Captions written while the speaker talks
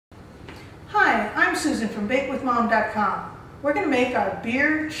Hi, I'm Susan from BakeWithMom.com. We're going to make our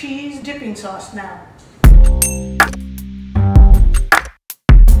beer cheese dipping sauce now.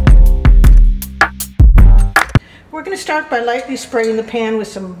 We're going to start by lightly spraying the pan with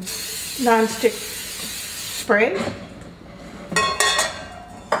some non-stick spray.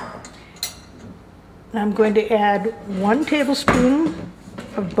 I'm going to add 1 tablespoon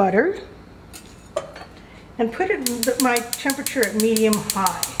of butter and put it at my temperature at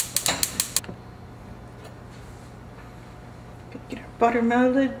medium-high. Get our butter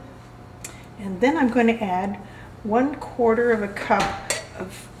melted, and then I'm going to add 1/4 of a cup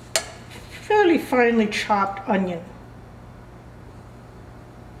of fairly finely chopped onion.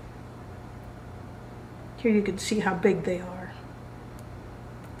 Here you can see how big they are.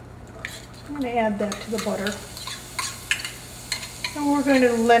 So I'm going to add that to the butter. And we're going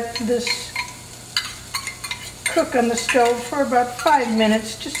to let this cook on the stove for about 5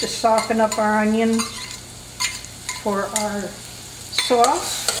 minutes just to soften up our onion for our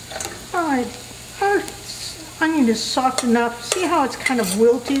sauce. Alright, our onion is soft enough. See how it's kind of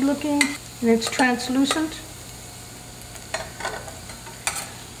wilty looking and it's translucent?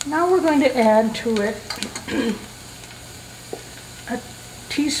 Now we're going to add to it a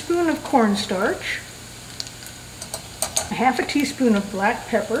teaspoon of cornstarch, half a teaspoon of black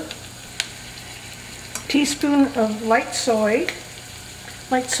pepper, a teaspoon of light soy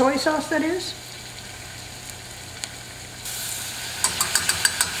sauce that is,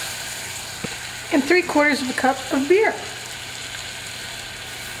 and 3/4 of a cup of beer.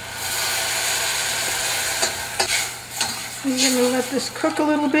 I'm going to let this cook a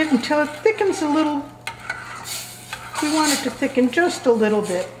little bit until it thickens a little. We want it to thicken just a little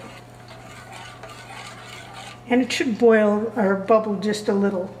bit. And it should boil or bubble just a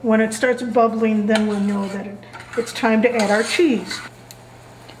little. When it starts bubbling, then we'll know that it's time to add our cheese.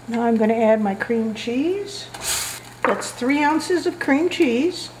 Now I'm going to add my cream cheese. That's 3 ounces of cream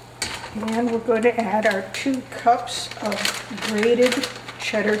cheese. And we're going to add our 2 cups of grated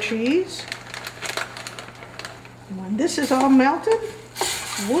cheddar cheese. When this is all melted,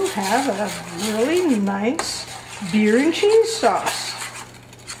 we'll have a really nice beer and cheese sauce.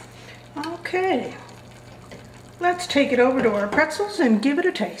 Okay, let's take it over to our pretzels and give it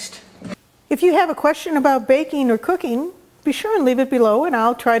a taste. If you have a question about baking or cooking, be sure and leave it below and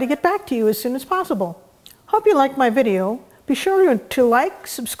I'll try to get back to you as soon as possible. Hope you liked my video. Be sure to like,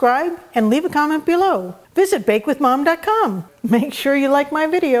 subscribe, and leave a comment below. Visit BakeWithMom.com. Make sure you like my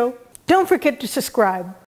video. Don't forget to subscribe.